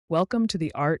Welcome to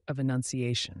the art of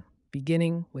enunciation,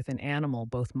 beginning with an animal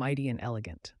both mighty and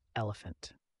elegant,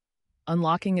 elephant.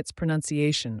 Unlocking its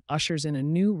pronunciation ushers in a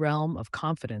new realm of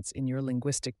confidence in your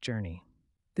linguistic journey.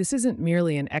 This isn't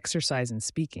merely an exercise in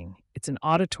speaking, it's an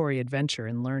auditory adventure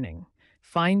in learning,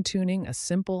 fine-tuning a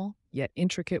simple yet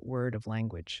intricate word of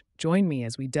language. Join me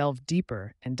as we delve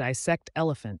deeper and dissect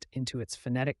elephant into its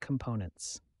phonetic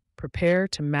components. Prepare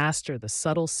to master the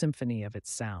subtle symphony of its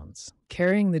sounds.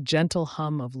 Carrying the gentle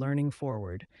hum of learning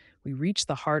forward, we reach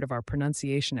the heart of our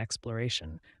pronunciation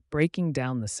exploration, breaking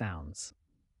down the sounds.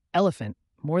 Elephant,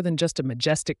 more than just a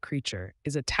majestic creature,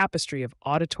 is a tapestry of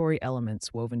auditory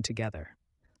elements woven together.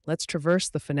 Let's traverse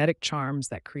the phonetic charms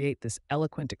that create this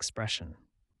eloquent expression.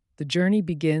 The journey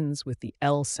begins with the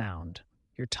L sound,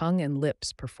 your tongue and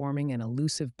lips performing an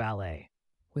elusive ballet.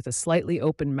 With a slightly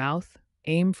open mouth,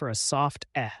 aim for a soft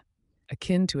eh,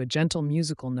 akin to a gentle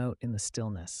musical note in the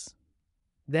stillness.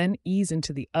 Then ease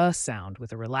into the sound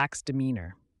with a relaxed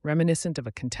demeanor, reminiscent of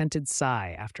a contented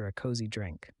sigh after a cozy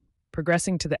drink.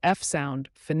 Progressing to the F sound,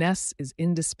 finesse is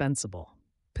indispensable.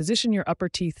 Position your upper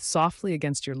teeth softly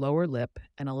against your lower lip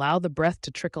and allow the breath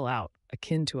to trickle out,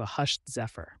 akin to a hushed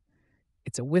zephyr.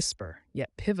 It's a whisper, yet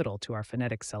pivotal to our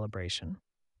phonetic celebration.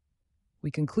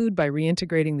 We conclude by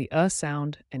reintegrating the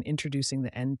sound and introducing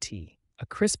the NT, a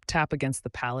crisp tap against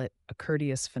the palate, a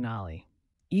courteous finale.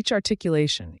 Each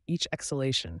articulation, each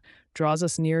exhalation, draws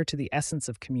us nearer to the essence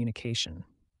of communication.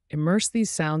 Immerse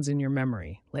these sounds in your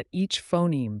memory. Let each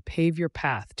phoneme pave your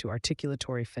path to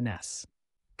articulatory finesse.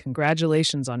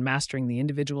 Congratulations on mastering the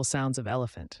individual sounds of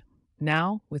elephant.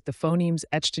 Now, with the phonemes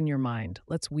etched in your mind,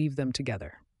 let's weave them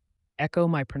together. Echo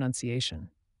my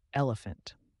pronunciation.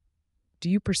 Elephant. Do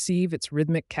you perceive its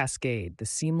rhythmic cascade, the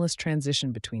seamless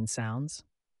transition between sounds?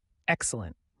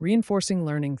 Excellent. Reinforcing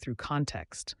learning through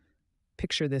context.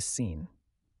 Picture this scene.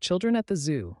 Children at the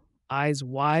zoo, eyes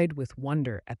wide with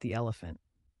wonder at the elephant.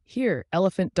 Here,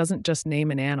 elephant doesn't just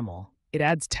name an animal, it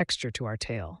adds texture to our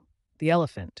tale. The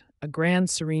elephant, a grand,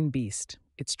 serene beast,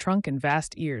 its trunk and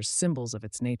vast ears symbols of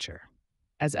its nature.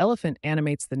 As elephant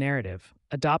animates the narrative,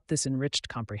 adopt this enriched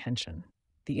comprehension.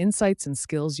 The insights and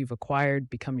skills you've acquired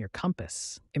become your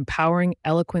compass, empowering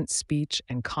eloquent speech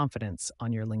and confidence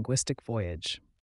on your linguistic voyage.